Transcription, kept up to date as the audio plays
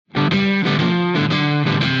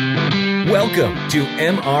Welcome to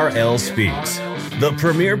MRL Speaks, the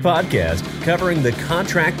premier podcast covering the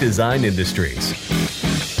contract design industries.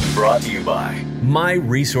 Brought to you by My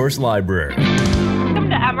Resource Library. Welcome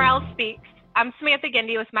to MRL Speaks. I'm Samantha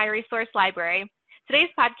Gindy with My Resource Library. Today's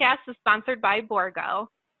podcast is sponsored by Bourgault.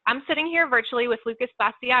 I'm sitting here virtually with Lucas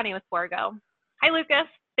Bastiani with Bourgault. Hi, Lucas.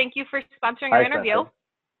 Thank you for sponsoring our interview. Stephanie.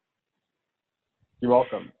 You're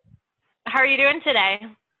welcome. How are you doing today?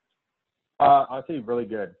 Honestly, really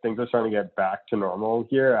good. Things are starting to get back to normal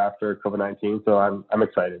here after COVID-19, so I'm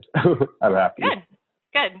excited. I'm happy.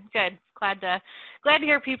 Good. Glad to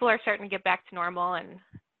hear people are starting to get back to normal and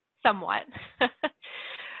somewhat.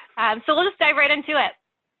 So we'll just dive right into it.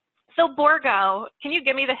 So Bourgault, can you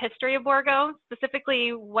give me the history of Bourgault?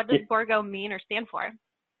 Specifically, what does Bourgault mean or stand for?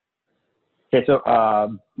 Okay, so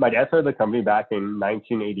my dad started the company back in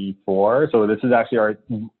 1984. So this is actually our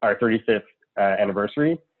 35th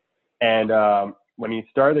anniversary. And when he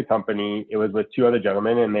started the company, it was with two other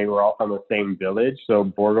gentlemen, and they were all from the same village. So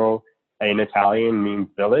Borgo in Italian means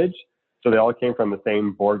village. So they all came from the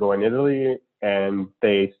same Borgo in Italy, and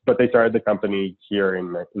they started the company here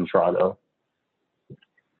in Toronto.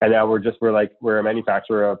 And now we're a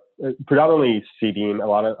manufacturer of predominantly seating, a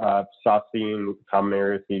lot of soft seating, common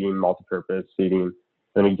area seating, multi-purpose seating.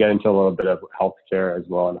 Then we get into a little bit of healthcare as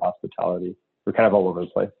well and hospitality. We're kind of all over the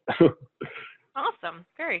place. Awesome.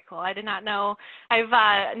 Very cool. I did not know.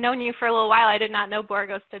 I've known you for a little while. I did not know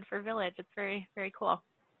Bourgault stood for village. It's very, very cool.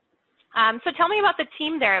 So tell me about the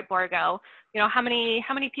team there at Bourgault. You know, how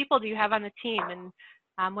many people do you have on the team,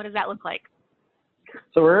 and what does that look like?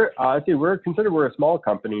 So we're a small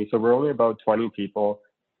company, so we're only about 20 people.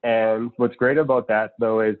 And what's great about that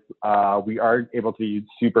though is we are able to be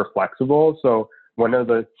super flexible. So one of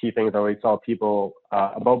the key things I always tell people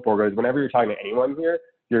about Bourgault is whenever you're talking to anyone here,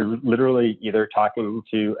 you're literally either talking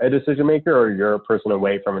to a decision maker or you're a person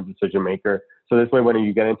away from a decision maker. So this way, when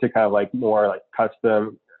you get into kind of like more like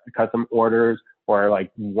custom orders or like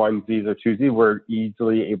onesies or twosies, we're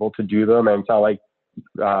easily able to do them. And it's not like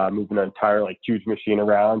moving an entire like huge machine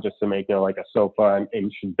around just to make, you know, like a sofa an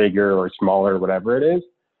inch bigger or smaller, whatever it is.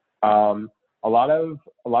 A lot of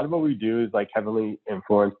what we do is like heavily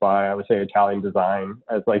influenced by, I would say, Italian design.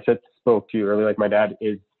 As I spoke to you earlier, like my dad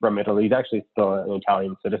is from Italy. He's actually still an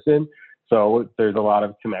Italian citizen. So there's a lot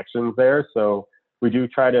of connections there. So we do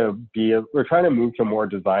we're trying to move to a more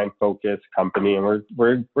design focused company, and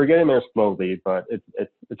we're getting there slowly, but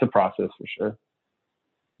it's a process for sure.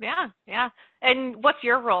 Yeah. And what's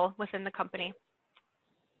your role within the company?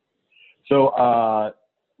 So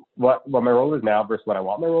what my role is now versus what I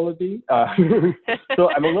want my role to be. So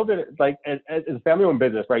I'm a little bit like, it's a family-owned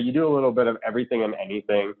business, right? You do a little bit of everything and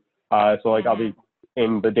anything. So like I'll be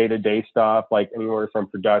in the day-to-day stuff, like anywhere from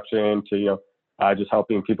production to, you know, just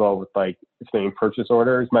helping people with like submitting purchase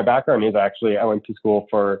orders. My background is actually, I went to school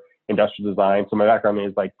for industrial design. So my background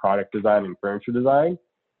is like product design and furniture design.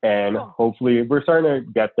 And hopefully we're starting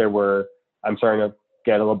to get there where I'm starting to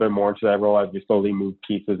get a little bit more into that role as we slowly move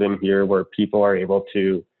pieces in here where people are able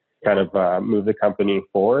to kind of move the company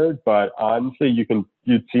forward. But honestly,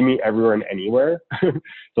 you'd see me everywhere and anywhere.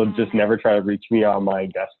 So just never try to reach me on my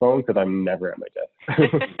desk phone because I'm never at my desk.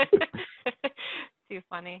 Too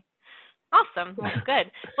funny. Awesome. Well,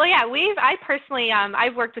 good. Well, yeah, I personally,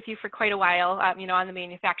 I've worked with you for quite a while, you know, on the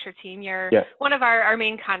manufacturer team. You're one of our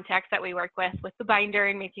main contacts that we work with the binder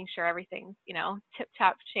and making sure everything's, you know,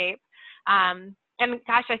 tip-top shape. And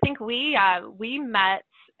gosh, I think we met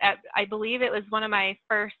at, I believe it was one of my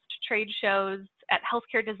first trade shows at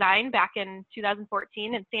Healthcare Design back in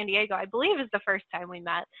 2014 in San Diego. I believe is the first time we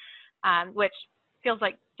met, which feels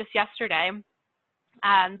like just yesterday.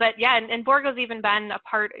 But yeah, and Bourgault's even been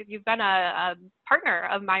you've been a partner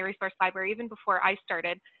of My Resource Library even before I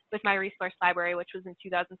started with My Resource Library, which was in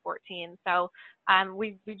 2014. So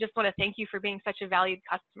we just want to thank you for being such a valued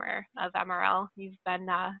customer of MRL. You've been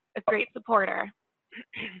a great supporter.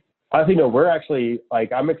 I think we're actually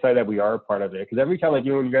like, I'm excited that we are a part of it because every time like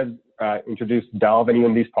when you guys introduced Delve and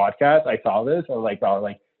even these podcasts, I saw this. I was like, wow,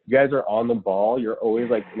 like you guys are on the ball. You're always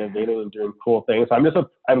like innovating and doing cool things. So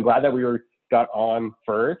I'm glad that we got on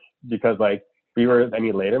first because like if we were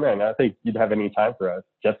any later, man, I don't think you'd have any time for us.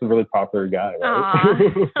 Just a really popular guy,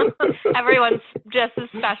 right? Everyone's just as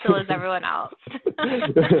special as everyone else.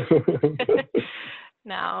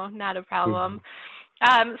 No, not a problem.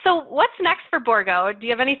 So what's next for Bourgault? Do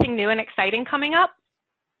you have anything new and exciting coming up?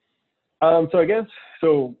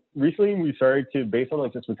 So recently we started to, based on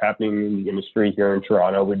like just what's happening in the industry here in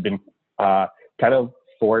Toronto, we've been kind of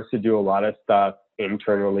forced to do a lot of stuff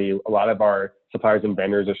internally. A lot of our suppliers and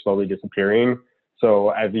vendors are slowly disappearing. So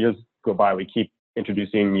as years go by, we keep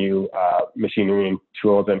introducing new machinery and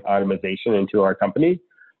tools and automation into our company.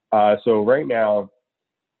 So right now,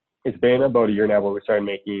 it's been about a year now where we started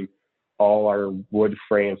making all our wood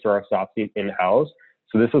frames for our soft seat in-house.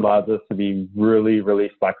 So this allows us to be really,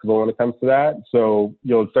 really flexible when it comes to that. So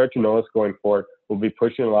you'll start to notice going forward, we'll be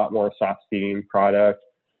pushing a lot more soft seating products.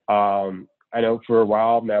 I know for a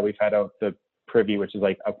while now we've had out the Privy, which is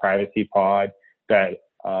like a privacy pod that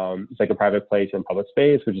it's like a private place in public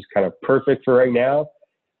space, which is kind of perfect for right now.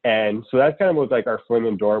 And so that kind of was like our foot in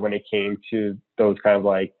the door when it came to those kind of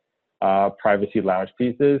like privacy lounge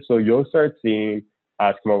pieces. So you'll start seeing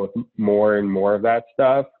us come up with more and more of that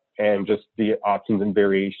stuff, and just the options and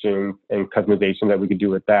variations and customization that we could do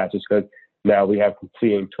with that, just because now we have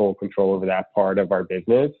complete and total control over that part of our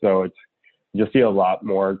business. So you'll see a lot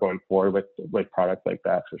more going forward with products like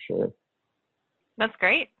that for sure. That's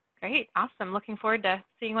great. Great. Awesome. Looking forward to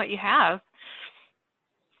seeing what you have.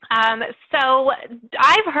 So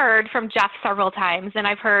I've heard from Jeff several times, and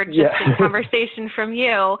I've heard just in conversation from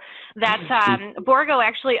you that Bourgault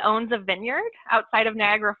actually owns a vineyard outside of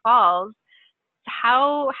Niagara Falls.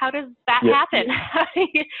 How does that happen?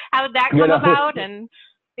 How did that come about? And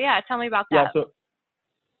tell me about that.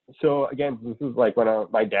 So again, this is like one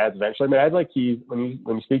of my dad's eventually. I mean,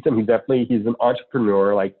 when you speak to him, he's an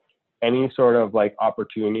entrepreneur. Like any sort of like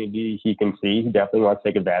opportunity he can see, he definitely wants to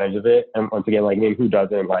take advantage of it. And once again, like, I mean, who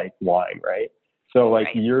doesn't like wine, right? So like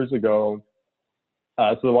years ago,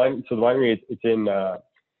 so the winery it's in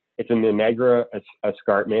the Niagara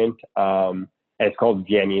Escarpment. And it's called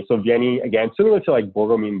Vianney. So Vianney, again, similar to like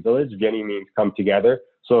Bourgault means village, Vianney means come together.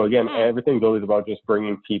 So again, everything's always about just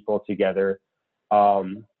bringing people together.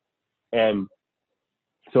 And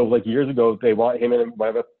so like years ago, they want him and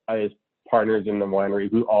one of his partners in the winery,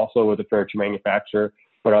 who also was a furniture manufacturer,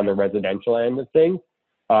 but on the residential end of things.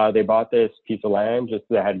 They bought this piece of land just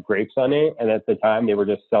that had grapes on it. And at the time they were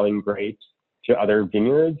just selling grapes to other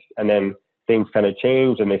vineyards. And then things kind of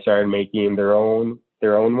changed and they started making their own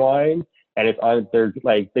wine. And it's on, they're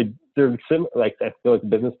similar, like I feel like the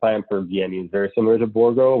business plan for Vianney is very similar to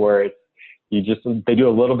Bourgault, where they do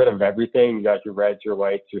a little bit of everything. You got your reds, your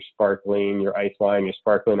whites, your sparkling, your ice wine, your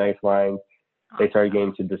sparkling ice wine. They started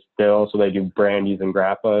getting to distill, so they do brandies and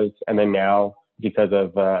grappas. And then now, because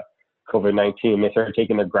of COVID-19, they started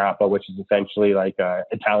taking the grappa, which is essentially like an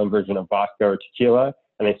Italian version of vodka or tequila,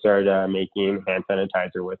 and they started making hand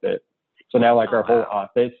sanitizer with it. So now like our whole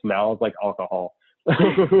office smells like alcohol.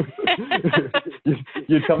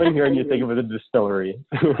 You come in here and you think of it as a distillery.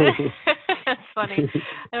 That's funny.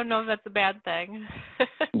 I don't know if that's a bad thing.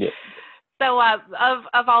 So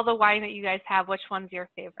of all the wine that you guys have, which one's your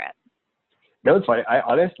favorite? No, it's funny. I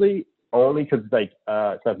honestly, only because like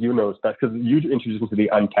stuff you know stuff, because you introduced me to the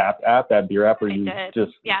Untapped app, that beer app where you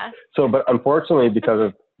just So, but unfortunately, because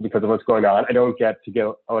of what's going on, I don't get to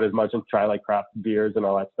go out as much and try like craft beers and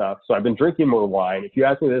all that stuff. So I've been drinking more wine. If you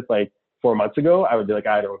asked me this like 4 months ago, I would be like,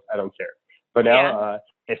 I don't care. But now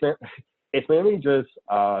it's mainly just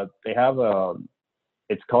they have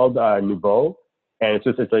it's called Nouveau, and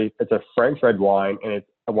it's a French red wine, and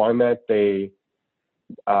it's a wine that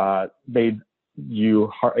I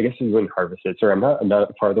guess you wouldn't harvest it. Sorry, I'm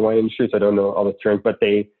not part of the wine industry, so I don't know all the terms, but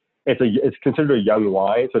it's considered a young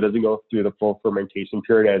wine, so it doesn't go through the full fermentation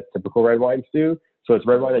period as typical red wines do. So it's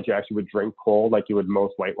red wine that you actually would drink cold like you would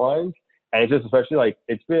most white wines. And it's just, especially like,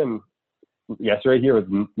 it's been, yesterday here was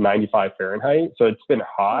 95 Fahrenheit, so it's been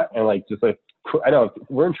hot, and like just like, I know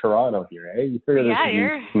we're in Toronto here, eh? You figure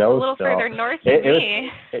you're snow a little still. further north than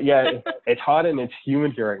me. It's hot and it's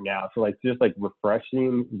humid here right now. So like just like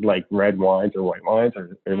refreshing like red wines or white wines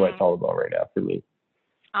are what it's all about right now for me.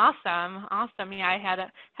 Awesome. Yeah, I had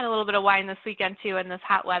a little bit of wine this weekend too in this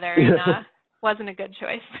hot weather, and wasn't a good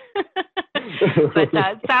choice. But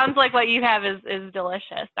it sounds like what you have is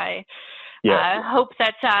delicious. I hope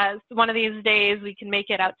that one of these days we can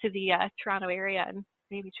make it out to the Toronto area and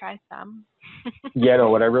maybe try some.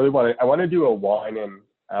 What I really want to do a wine and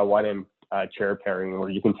chair pairing where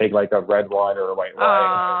you can take like a red wine or a white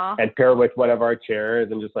wine and pair with one of our chairs,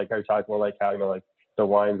 and just like I talk more like how, like the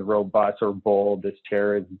wine's robust or bold, this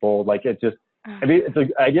chair is bold. Like it's just, I mean, it's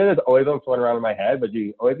an idea that's always been floating around in my head, but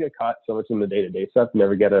you always get caught so much in the day-to-day stuff,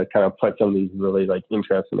 never get to kind of put some of these really like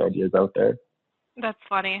interesting ideas out there. That's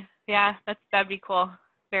funny. Yeah, that'd be cool.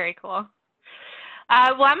 Very cool.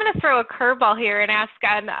 Well, I'm going to throw a curveball here and ask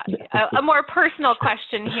a more personal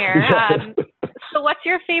question here. So what's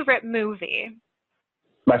your favorite movie?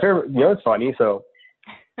 My favorite, it's funny. So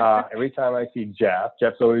every time I see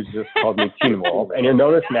Jeff's always just called me Teen Wolf. And you'll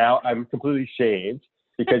notice now I'm completely shaved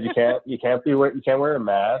because you can't wear a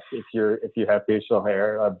mask if you have facial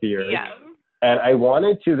hair, a beard. Yeah. And I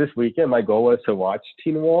wanted to this weekend. My goal was to watch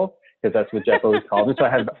Teen Wolf because that's what Jeff always calls me. So I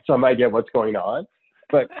had some idea what's going on,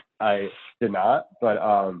 but I did not. But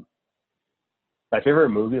my favorite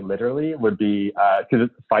movie literally would be because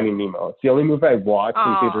it's Finding Nemo. It's the only movie I've watched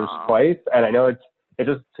in theaters twice, and I know it's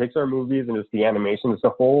just Pixar movies and just the animation. It's the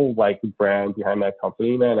whole like brand behind that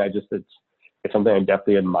company, man. It's something I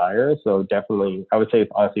definitely admire. So definitely, I would say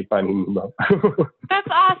it's honestly Finding Nemo. That's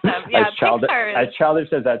awesome. Yeah, as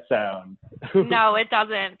childish as that sounds. No, it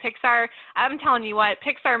doesn't. Pixar, I'm telling you what,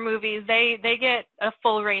 Pixar movies, they get a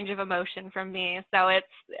full range of emotion from me. So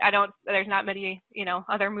there's not many,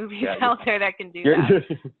 other movies out there that can do that.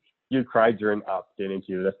 You cried during Up, didn't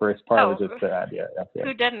you? The first part was just sad. Yeah.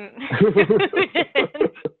 Who didn't? Who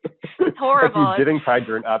didn't? It's horrible. If you didn't cry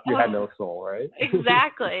during Up, you had no soul, right?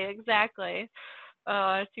 Exactly.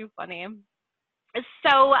 Oh, it's too funny.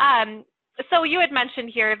 So you had mentioned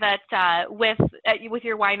here that with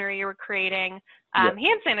your winery you were creating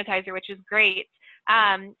hand sanitizer, which is great.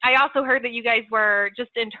 I also heard that you guys were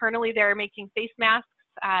just internally there making face masks.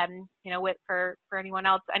 For anyone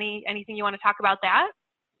else, anything you want to talk about that?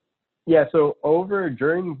 Yeah. So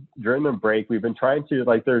during the break, we've been trying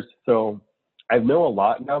to I know a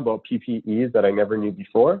lot now about PPEs that I never knew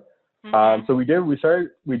before. Mm-hmm. So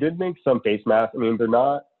we did make some face masks. I mean, they're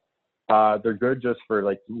not. They're good just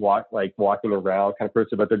for walking around kind of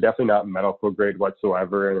person, but they're definitely not medical grade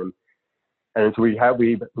whatsoever. And so we have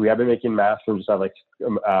been making masks from just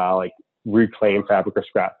like reclaimed fabric or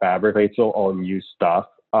scrap fabric. It's still all unused stuff.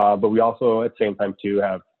 But we also at the same time too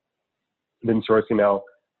have been sourcing out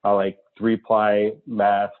like 3-ply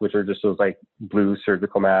masks, which are just those like blue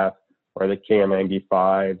surgical masks, or the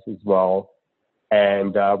KN95s as well.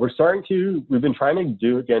 And we've been trying to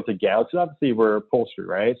do again to gowns. So obviously we're upholstery,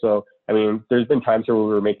 right? So, I mean, there's been times where we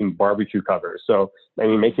were making barbecue covers. So, I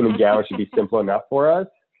mean, making a gown should be simple enough for us.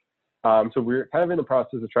 So we're kind of in the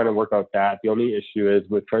process of trying to work out that. The only issue is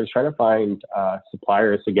with trying to find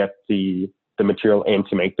suppliers to get the material in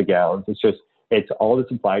to make the gowns. It's all the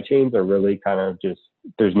supply chains are really kind of just,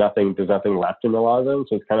 there's nothing left in a lot of them.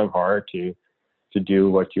 So it's kind of hard to do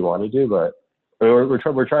what you want to do, but I mean,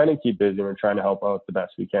 we're trying to keep busy. We're trying to help out the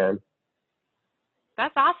best we can.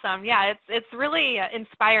 That's awesome. Yeah, it's really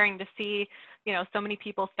inspiring to see, so many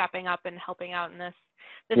people stepping up and helping out in this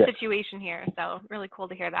situation here. So really cool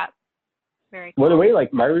to hear that. Very cool. Well, in a way,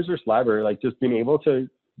 like My Resource Library, like just being able to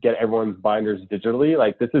get everyone's binders digitally,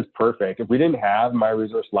 like this is perfect. If we didn't have My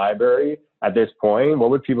Resource Library at this point, what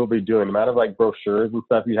would people be doing? The amount of like brochures and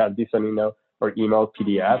stuff you had to be sending out or email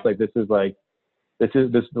PDFs, like this was like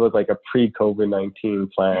a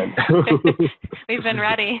pre-COVID-19 plan. We've been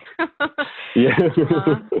ready.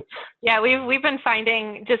 Yeah. We've been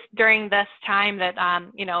finding just during this time that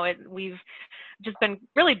we've just been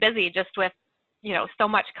really busy just with so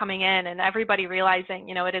much coming in, and everybody realizing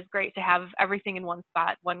it is great to have everything in one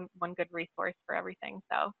spot, one good resource for everything.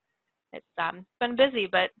 So it's been busy,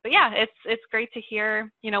 but yeah, it's great to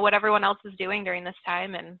hear what everyone else is doing during this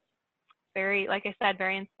time, and very, like I said,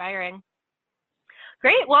 very inspiring.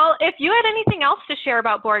 Great. Well, if you had anything else to share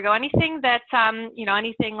about Bourgault, anything that,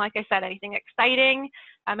 anything, like I said, anything exciting,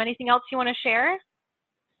 anything else you want to share?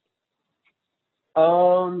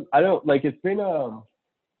 I don't, like, it's been, I'll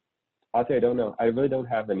say I don't know. I really don't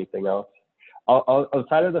have anything else.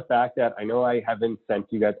 Outside of the fact that I know I haven't sent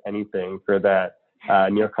you guys anything for that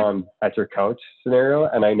Neocon at your couch scenario.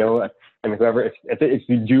 And I know, and whoever, if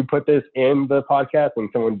you do put this in the podcast and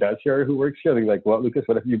someone does hear who works here, they're like, what, Lucas,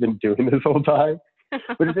 what have you been doing this whole time?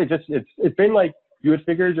 But it's been like, you would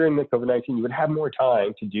figure during the COVID-19, you would have more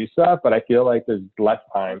time to do stuff, but I feel like there's less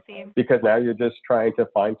time because now you're just trying to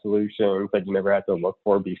find solutions that you never had to look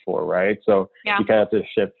for before, right? So you kind of have to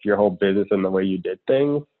shift your whole business and the way you did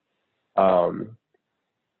things.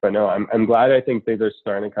 But no, I'm glad. I think things are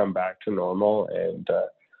starting to come back to normal, and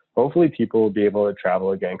hopefully people will be able to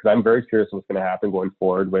travel again, because I'm very curious what's going to happen going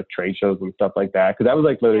forward with trade shows and stuff like that, because that was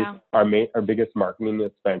like literally our biggest marketing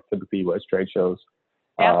expense typically was trade shows.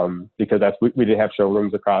 Because we didn't have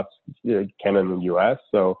showrooms across Canada and the US,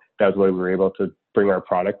 so that was why we were able to bring our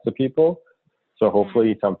products to people. So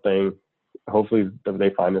hopefully they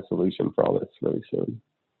find a solution for all this really soon.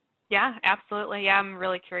 Yeah, absolutely. Yeah, I'm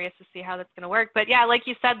really curious to see how that's going to work. But yeah, like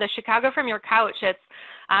you said, the Chicago from Your Couch, it's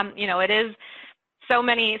it is so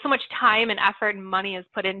much time and effort and money is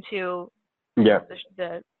put into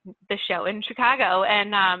the show in Chicago,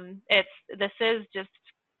 and this is just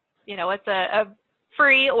it's a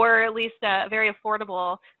free, or at least very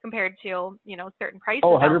affordable compared to certain prices.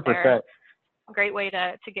 Oh, 100%. Out there. A great way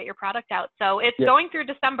to get your product out. So it's going through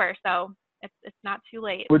December, so it's not too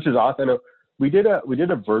late. Which is awesome. we did a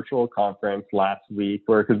virtual conference last week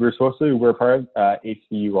because we're part of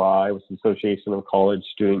HCUI, which is the Association of College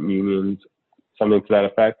Student Unions, something to that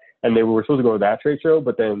effect. And we were supposed to go to that trade show,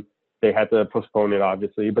 but then they had to postpone it,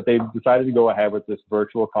 obviously. But they decided to go ahead with this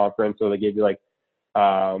virtual conference. So they gave you like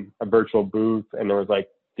a virtual booth, and there was like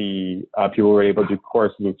the people were able to do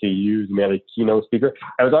courses and to use. We had a keynote speaker.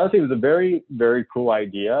 It was a very, very cool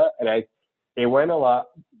idea, and it went a lot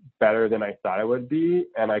better than I thought it would be,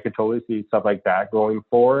 and I could totally see stuff like that going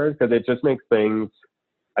forward because it just makes things.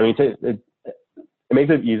 I mean, it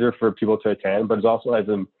makes it easier for people to attend, but it's also as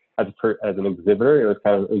an exhibitor, it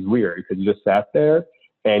was weird because you just sat there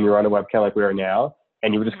and you're on a webcam like we are now,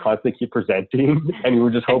 and you would just constantly keep presenting, and you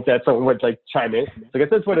would just hope that someone would like chime in. So I guess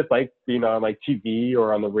that's what it's like being on like TV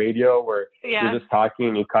or on the radio, where you're just talking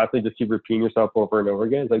and you constantly just keep repeating yourself over and over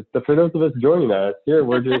again. It's like for those of us joining us here,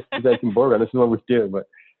 we're just presenting board. This is what we do, but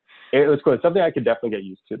it was cool. It's something I could definitely get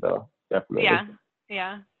used to, though. Definitely.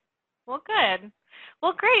 Yeah. Well, good.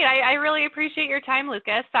 Well, great. I really appreciate your time,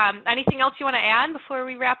 Lucas. Anything else you want to add before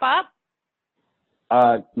we wrap up?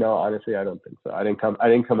 No, honestly, I don't think so. I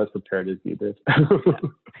didn't come as prepared as you did.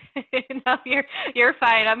 No, you're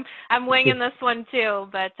fine. I'm winging this one too,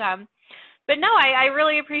 but no, I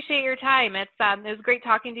really appreciate your time. It was great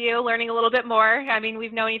talking to you, learning a little bit more. I mean,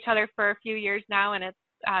 we've known each other for a few years now, and it's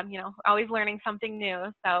always learning something new.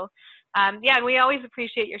 So, and we always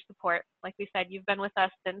appreciate your support. Like we said, you've been with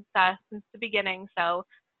us since the beginning. So,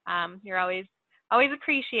 you're always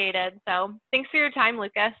appreciated. So, thanks for your time,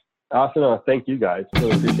 Lucas. Awesome. Thank you, guys.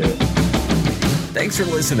 Really appreciate it. Thanks for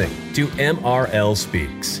listening to MRL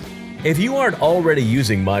Speaks. If you aren't already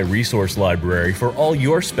using My Resource Library for all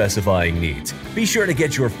your specifying needs, be sure to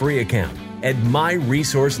get your free account at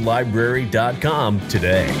myresourcelibrary.com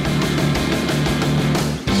today.